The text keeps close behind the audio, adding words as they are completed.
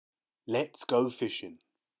Let's Go Fishing,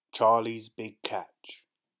 Charlie's Big Catch.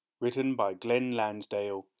 Written by Glenn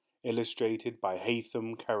Lansdale, illustrated by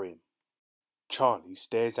Haytham Karim. Charlie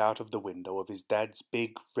stares out of the window of his dad's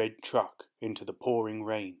big red truck into the pouring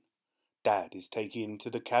rain. Dad is taking him to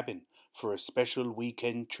the cabin for a special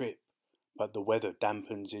weekend trip, but the weather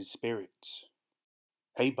dampens his spirits.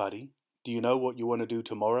 "Hey buddy, do you know what you want to do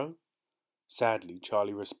tomorrow?" Sadly,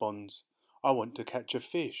 Charlie responds, "I want to catch a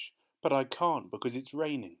fish, but I can't because it's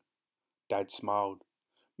raining." Dad smiled.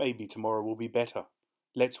 "Maybe tomorrow will be better.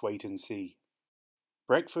 Let's wait and see."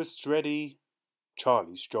 "Breakfast's ready."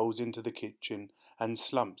 Charlie strolls into the kitchen and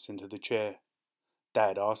slumps into the chair.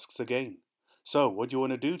 Dad asks again, "So, what do you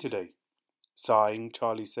want to do today?" Sighing,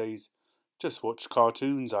 Charlie says, "Just watch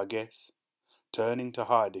cartoons, I guess." Turning to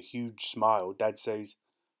hide a huge smile, Dad says,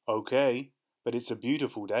 "Okay, but it's a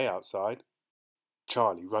beautiful day outside."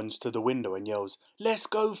 Charlie runs to the window and yells, "Let's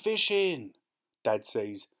go fishing!" Dad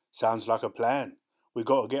says, "Sounds like a plan. We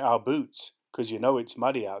got to get our boots, 'cause you know it's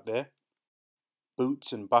muddy out there."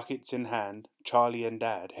 Boots and buckets in hand, Charlie and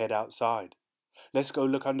Dad head outside. "Let's go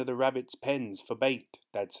look under the rabbits' pens for bait,"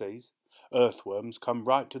 Dad says. "Earthworms come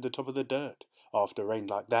right to the top of the dirt after rain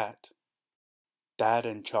like that." Dad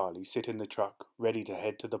and Charlie sit in the truck, ready to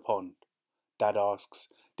head to the pond. Dad asks,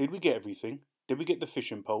 "Did we get everything? Did we get the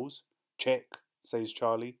fishing poles?" "Check," says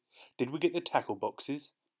Charlie. "Did we get the tackle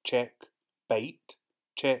boxes?" "Check." "Bait?"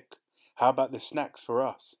 "Check." "How about the snacks for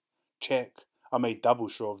us?" "Check. I made double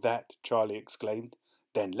sure of that," Charlie exclaimed.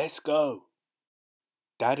 "Then let's go."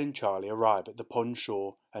 Dad and Charlie arrive at the pond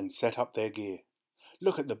shore and set up their gear.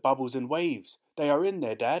 "Look at the bubbles and waves. They are in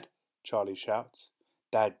there, Dad," Charlie shouts.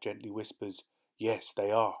 Dad gently whispers, "Yes,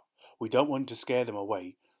 they are. We don't want to scare them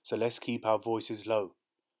away, so let's keep our voices low."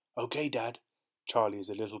 "Okay, Dad." Charlie is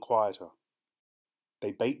a little quieter.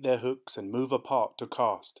 They bait their hooks and move apart to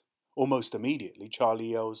cast. Almost immediately,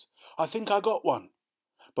 Charlie yells, "I think I got one."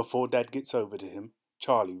 Before Dad gets over to him,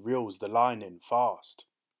 Charlie reels the line in fast.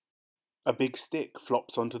 A big stick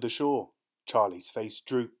flops onto the shore. Charlie's face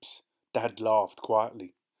droops. Dad laughed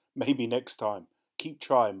quietly. "Maybe next time. Keep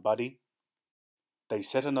trying, buddy." They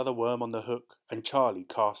set another worm on the hook, and Charlie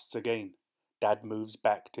casts again. Dad moves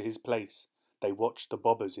back to his place. They watch the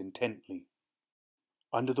bobbers intently.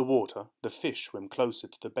 Under the water, the fish swim closer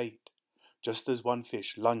to the bait. Just as one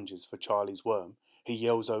fish lunges for Charlie's worm, he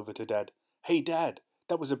yells over to Dad, "Hey Dad,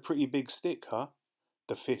 that was a pretty big stick, huh?"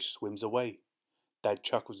 The fish swims away. Dad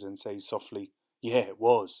chuckles and says softly, "Yeah, it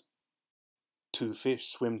was." Two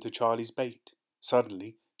fish swim to Charlie's bait.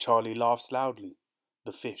 Suddenly, Charlie laughs loudly.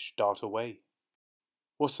 The fish dart away.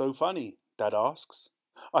 "What's so funny?" Dad asks.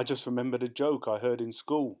 "I just remembered a joke I heard in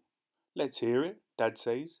school." "Let's hear it," Dad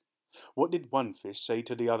says. "What did one fish say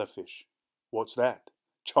to the other fish?" "What's that?"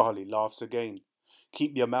 Charlie laughs again.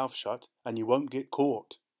 "Keep your mouth shut and you won't get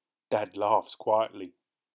caught." Dad laughs quietly.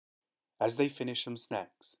 As they finish some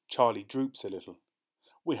snacks, Charlie droops a little.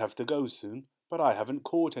 "We have to go soon, but I haven't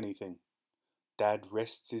caught anything." Dad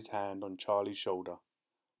rests his hand on Charlie's shoulder.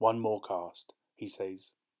 "One more cast," he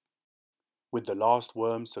says. With the last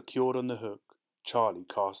worm secured on the hook, Charlie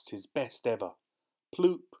casts his best ever.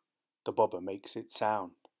 Ploop! The bobber makes its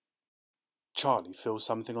sound. Charlie feels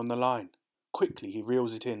something on the line. Quickly he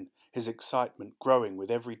reels it in, his excitement growing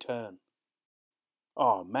with every turn.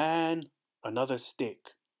 "Aw, man, another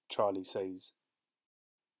stick," Charlie says.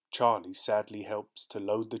 Charlie sadly helps to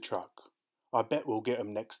load the truck. "I bet we'll get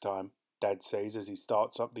 'em next time," Dad says as he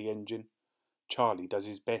starts up the engine. Charlie does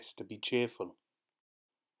his best to be cheerful.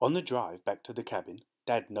 On the drive back to the cabin,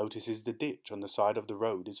 Dad notices the ditch on the side of the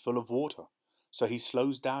road is full of water, so he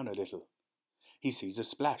slows down a little. He sees a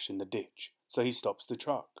splash in the ditch, so he stops the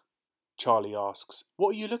truck. Charlie asks, "What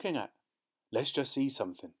are you looking at?" "Let's just see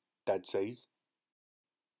something," Dad says.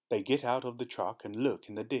 They get out of the truck and look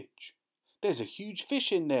in the ditch. "There's a huge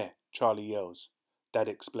fish in there," Charlie yells. Dad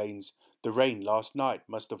explains, "The rain last night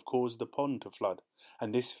must have caused the pond to flood,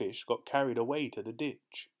 and this fish got carried away to the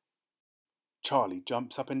ditch." Charlie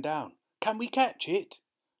jumps up and down. "Can we catch it?"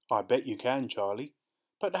 "I bet you can, Charlie."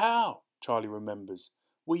 "But how?" Charlie remembers.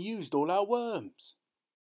 "We used all our worms."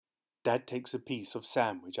 Dad takes a piece of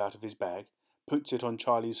sandwich out of his bag, puts it on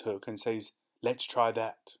Charlie's hook and says, "Let's try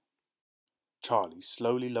that." Charlie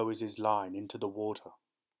slowly lowers his line into the water.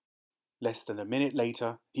 Less than a minute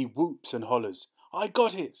later, he whoops and hollers, "I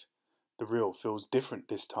got it!" The reel feels different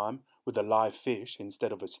this time, with a live fish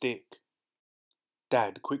instead of a stick.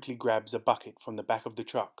 Dad quickly grabs a bucket from the back of the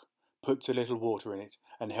truck, puts a little water in it,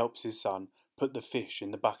 and helps his son put the fish in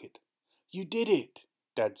the bucket. "You did it,"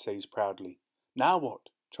 Dad says proudly. "Now what?"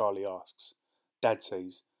 Charlie asks. Dad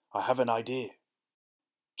says, "I have an idea."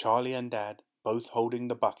 Charlie and Dad, both holding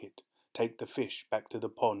the bucket, take the fish back to the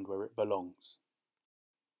pond where it belongs.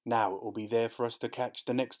 Now it will be there for us to catch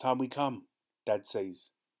the next time we come, Dad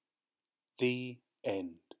says. The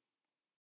end.